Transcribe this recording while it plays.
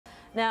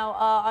Now,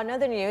 on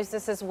other news,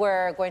 this is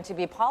where going to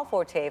be Paul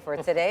Forte for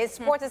today.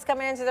 Sports is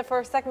coming into the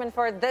first segment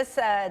for this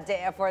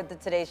day for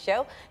today's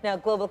show. Now,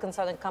 global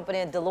consulting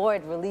company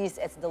Deloitte released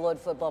its Deloitte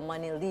Football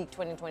Money League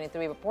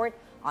 2023 report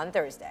on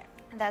Thursday.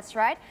 That's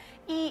right.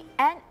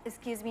 11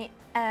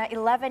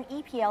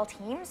 EPL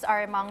teams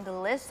are among the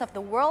list of the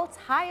world's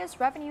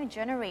highest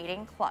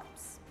revenue-generating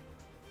clubs.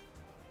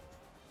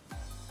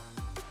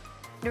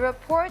 The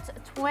report's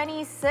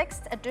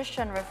 26th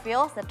edition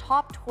reveals the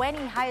top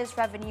 20 highest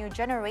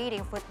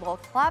revenue-generating football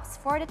clubs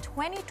for the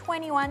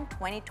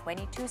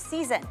 2021-2022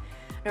 season.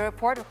 The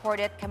report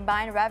reported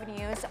combined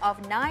revenues of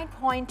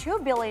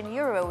 €9.2 billion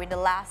in the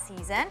last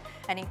season,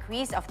 an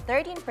increase of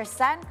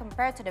 13%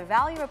 compared to the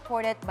value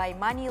reported by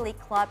Money League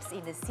clubs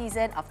in the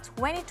season of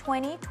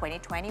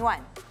 2020-2021.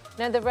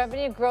 Now, the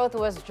revenue growth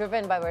was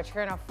driven by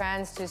return of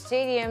fans to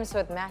stadiums,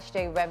 with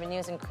matchday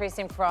revenues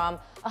increasing from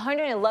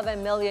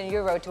 €111 million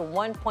to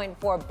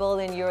 €1.4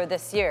 billion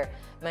this year.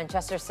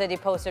 Manchester City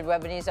posted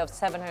revenues of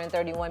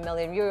 €731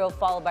 million,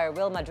 followed by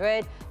Real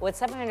Madrid with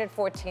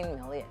 €714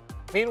 million.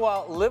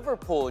 Meanwhile,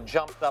 Liverpool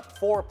jumped up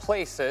 4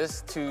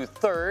 places to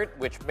 3rd,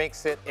 which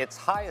makes it its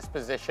highest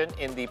position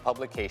in the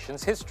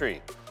publication's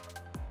history.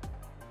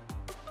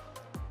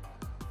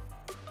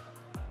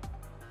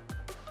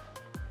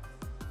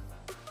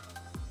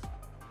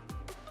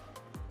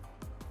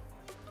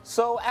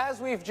 So, as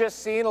we've just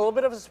seen, a little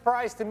bit of a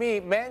surprise to me,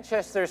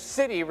 Manchester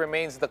City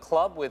remains the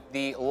club with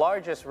the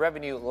largest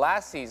revenue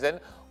last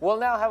season. We'll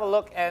now have a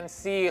look and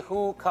see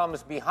who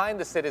comes behind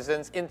the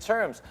Citizens in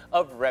terms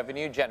of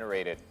revenue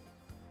generated.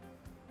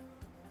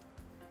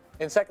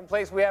 In second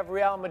place, we have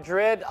Real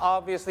Madrid.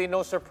 Obviously,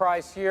 no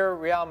surprise here.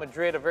 Real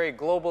Madrid, a very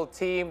global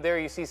team. There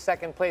you see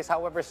second place,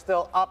 however,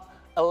 still up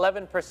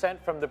 11%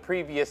 from the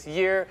previous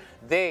year.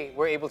 They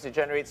were able to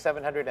generate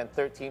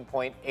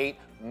 €713.8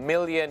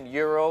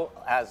 million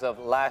as of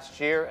last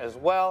year as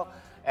well.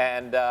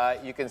 And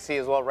you can see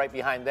as well right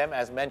behind them,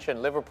 as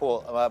mentioned,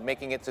 Liverpool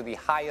making it to the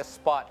highest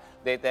spot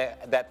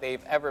that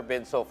they've ever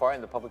been so far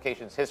in the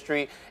publication's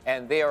history.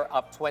 And they are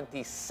up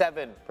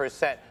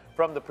 27%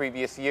 from the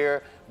previous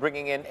year,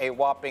 bringing in a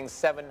whopping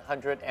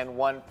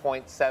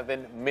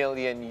 €701.7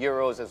 million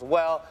as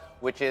well,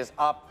 which is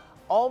up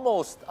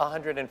almost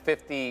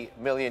 €150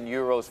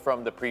 million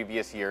from the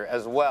previous year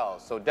as well.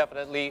 So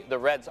definitely the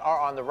Reds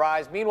are on the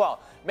rise. Meanwhile,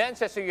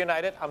 Manchester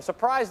United, I'm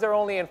surprised they're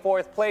only in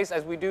 4th place.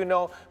 As we do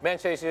know,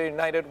 Manchester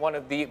United, one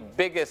of the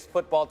biggest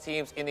football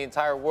teams in the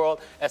entire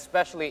world,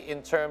 especially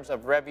in terms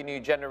of revenue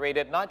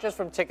generated, not just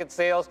from ticket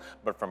sales,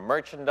 but from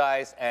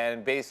merchandise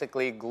and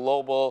basically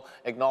global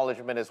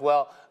acknowledgement as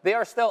well. They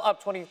are still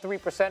up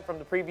 23% from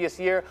the previous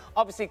year.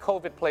 Obviously,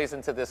 COVID plays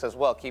into this as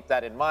well. Keep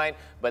that in mind.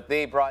 But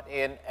they brought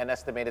in an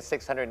estimated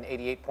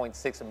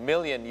 €688.6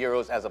 million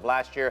as of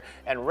last year.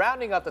 And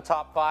rounding out the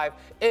top 5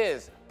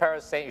 is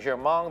Paris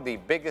Saint-Germain, the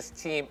biggest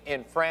team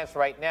in France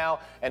right now.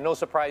 And no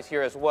surprise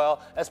here as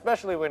well,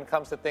 especially when it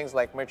comes to things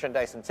like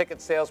merchandise and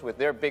ticket sales with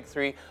their big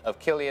 3 of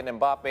Kylian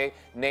Mbappe,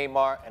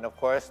 Neymar, and of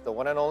course, the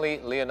one and only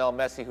Lionel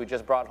Messi, who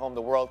just brought home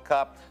the World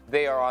Cup.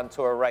 They are on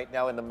tour right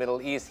now in the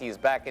Middle East. He's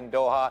back in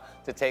Doha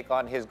to take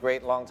on his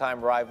great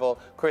longtime rival,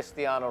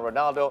 Cristiano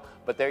Ronaldo.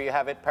 But there you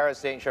have it, Paris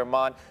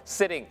Saint-Germain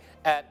sitting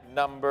at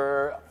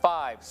number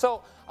 5.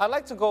 So I'd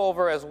like to go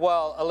over as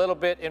well a little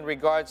bit in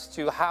regards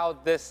to how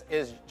this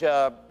is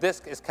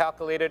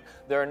calculated.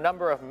 There are a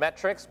number of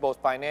metrics,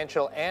 both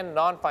financial and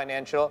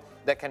non-financial,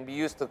 that can be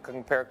used to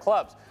compare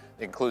clubs.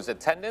 It includes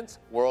attendance,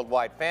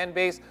 worldwide fan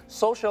base,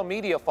 social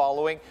media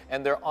following,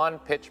 and their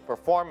on-pitch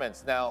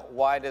performance. Now,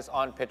 why does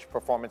on-pitch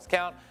performance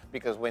count?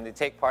 Because when they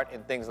take part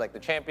in things like the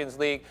Champions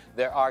League,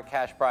 there are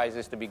cash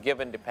prizes to be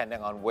given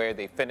depending on where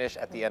they finish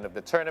at the end of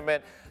the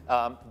tournament.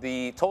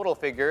 The total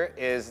figure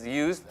is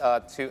used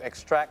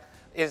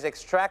is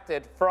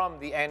extracted from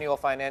the annual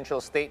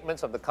financial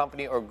statements of the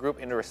company or group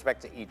in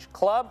respect to each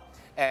club,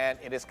 and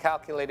it is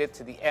calculated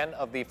to the end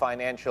of the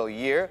financial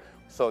year.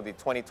 So the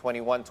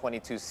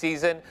 2021-22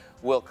 season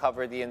will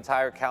cover the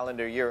entire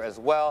calendar year as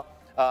well.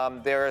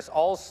 There's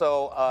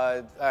also,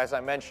 as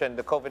I mentioned,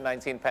 the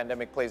COVID-19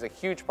 pandemic plays a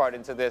huge part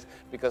into this,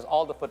 because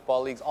all the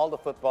football leagues, all the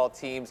football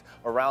teams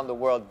around the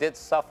world did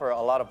suffer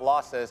a lot of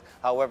losses.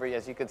 However,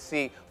 as you can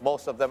see,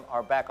 most of them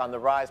are back on the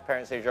rise.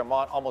 Paris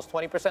Saint-Germain almost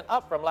 20%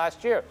 up from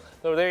last year.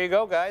 So there you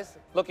go, guys.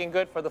 Looking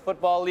good for the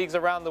football leagues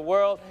around the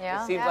world.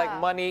 Yeah. It seems like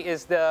money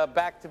is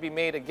back to be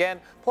made again.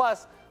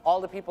 Plus, all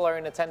the people are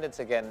in attendance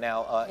again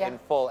now in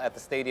full at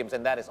the stadiums,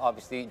 and that is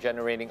obviously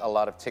generating a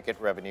lot of ticket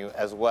revenue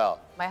as well.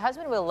 My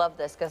husband will love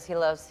this because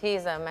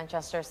he's a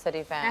Manchester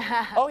City fan.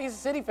 Oh, he's a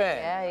City fan?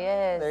 Yeah, he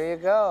is. There you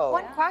go.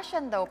 One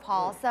question though,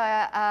 Paul. So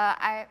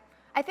I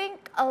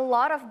think a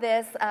lot of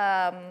this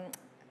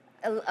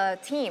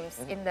teams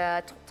in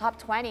the top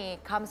 20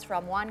 comes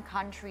from one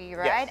country,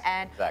 right? Yes,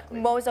 and exactly.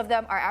 most of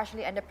them are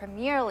actually in the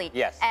Premier League.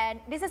 Yes. And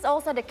this is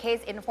also the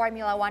case in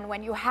Formula One.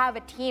 When you have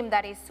a team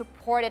that is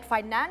supported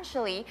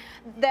financially,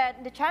 then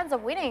the chance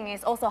of winning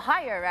is also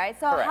higher, right?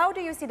 So Correct. how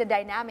do you see the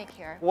dynamic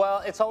here? Well,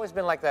 it's always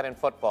been like that in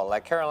football.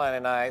 Like Caroline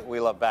and I, we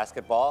love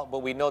basketball, but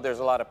we know there's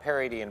a lot of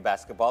parity in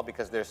basketball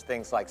because there's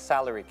things like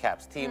salary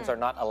caps. Teams are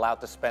not allowed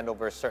to spend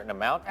over a certain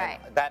amount, Right.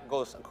 and that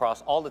goes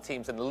across all the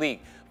teams in the league.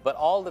 But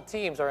all the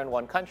teams are in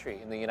one country,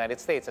 in the United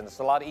States, and it's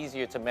a lot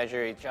easier to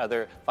measure each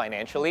other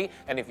financially.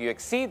 And if you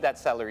exceed that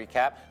salary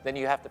cap, then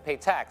you have to pay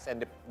tax,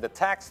 and the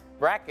tax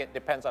bracket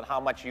depends on how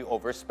much you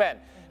overspend.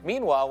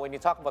 Meanwhile, when you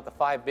talk about the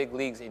 5 big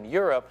leagues in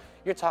Europe,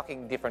 you're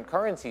talking different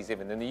currencies.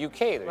 Even in the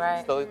UK, they're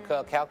Right. still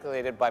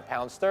calculated by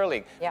pound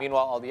sterling. Yep.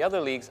 Meanwhile, all the other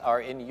leagues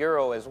are in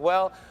euro as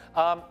well.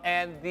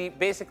 And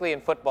basically in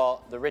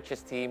football, the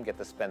richest team get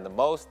to spend the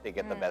most. They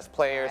get the best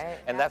players, Right.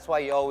 and that's why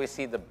you always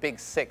see the big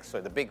 6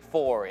 or the big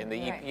 4 in the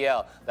Right.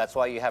 EPL. That's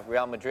why you have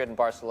Real Madrid and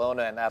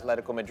Barcelona and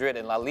Atletico Madrid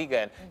in La Liga,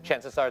 and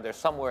chances are they're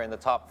somewhere in the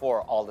top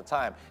 4 all the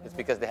time. It's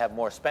because they have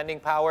more spending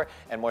power,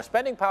 and more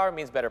spending power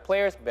means better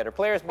players. Better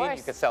players mean you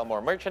course. can sell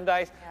more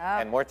merchandise Yeah.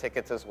 and more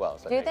tickets as well.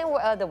 So Do you think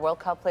the World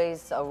Cup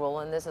plays a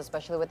role in this,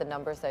 especially with the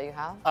numbers that you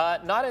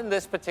have? Not in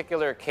this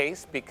particular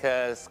case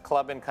because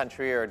club and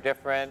country are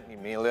different. You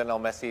mean Lionel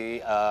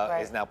Messi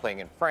Right. is now playing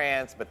in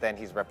France, but then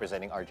he's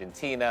representing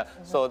Argentina.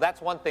 So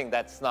that's one thing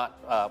that's not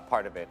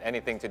part of it.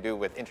 Anything to do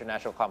with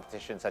international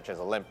competitions such as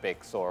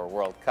Olympics or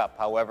World Cup.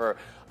 However,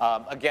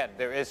 again,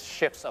 there is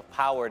shifts of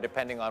power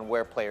depending on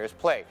where players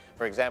play.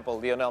 For example,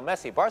 Lionel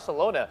Messi,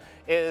 Barcelona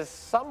is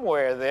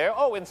somewhere there.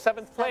 Oh, in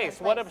 7th place.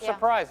 What a place, yeah.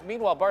 surprise.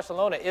 Meanwhile,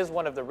 Barcelona is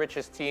one of the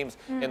richest teams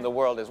in the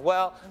world as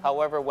well.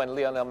 However, when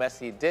Lionel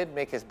Messi did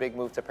make his big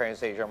move to Paris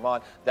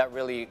Saint-Germain, that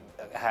really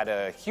had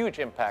a huge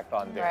impact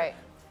on their, Right.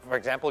 for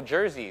example,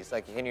 jerseys.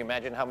 Like, can you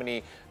imagine how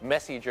many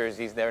Messi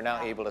jerseys they're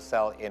now able to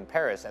sell in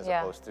Paris as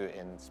Yeah. opposed to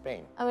in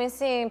Spain? I mean,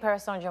 seeing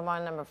Paris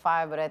Saint-Germain number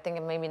 5, but I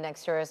think maybe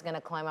next year is going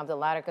to climb up the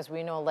ladder because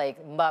we know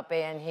like Mbappe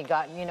and he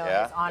got, you know,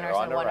 Yeah, his honors they're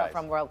on and the whatnot rise.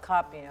 from World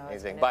Cup, you know.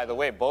 it's Amazing. gonna- By the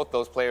way, both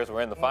those players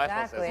were in the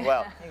finals Exactly. as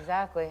well.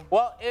 Exactly.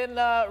 Well, in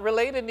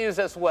related news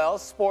as well,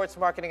 sports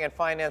marketing and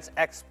finance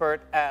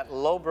expert at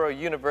Loughborough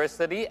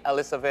University,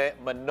 Elisabeth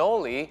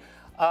Manoli,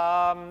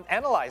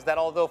 analyzed that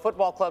although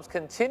football clubs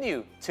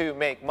continue to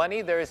make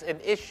money, there is an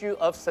issue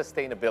of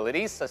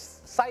sustainability,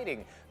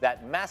 citing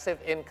that massive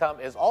income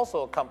is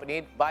also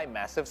accompanied by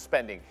massive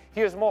spending.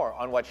 Here's more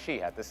on what she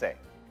had to say.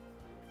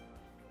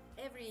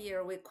 Every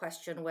year we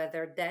question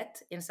whether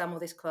debt in some of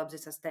these clubs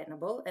is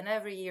sustainable, and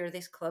every year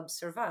these clubs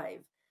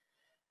survive.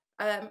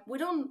 We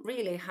don't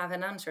really have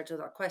an answer to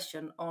that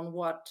question on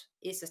what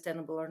is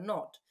sustainable or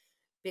not,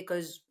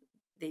 because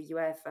the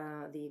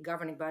UEFA, the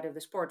governing body of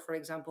the sport, for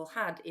example,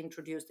 had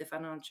introduced the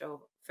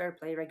financial fair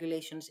play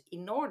regulations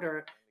in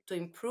order to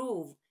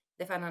improve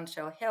the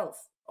financial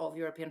health of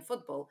European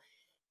football.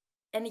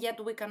 And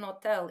yet we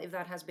cannot tell if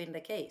that has been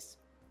the case.